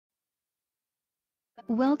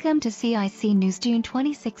Welcome to CIC News June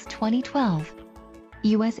 26, 2012.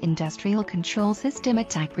 U.S. Industrial Control System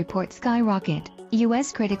Attack Report Skyrocket.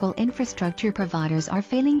 U.S. critical infrastructure providers are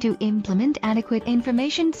failing to implement adequate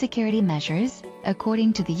information security measures,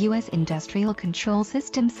 according to the U.S. Industrial Control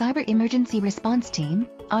System Cyber Emergency Response Team,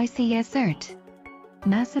 ICS.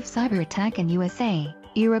 Massive cyber attack in USA,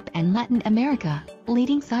 Europe and Latin America.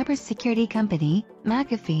 Leading cybersecurity company,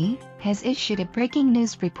 McAfee, has issued a breaking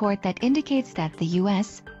news report that indicates that the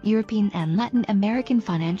US, European and Latin American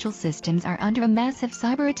financial systems are under a massive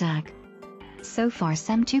cyber attack. So far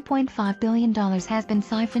some $2.5 billion has been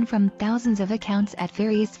siphoned from thousands of accounts at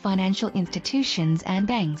various financial institutions and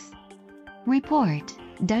banks. Report: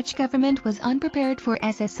 Dutch government was unprepared for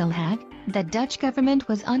SSL hack. The Dutch government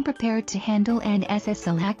was unprepared to handle an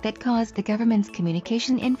SSL hack that caused the government's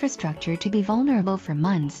communication infrastructure to be vulnerable for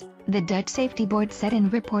months, the Dutch Safety Board said in a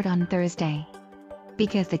report on Thursday.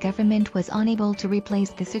 Because the government was unable to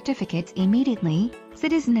replace the certificates immediately,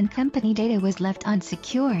 citizen and company data was left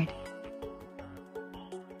unsecured.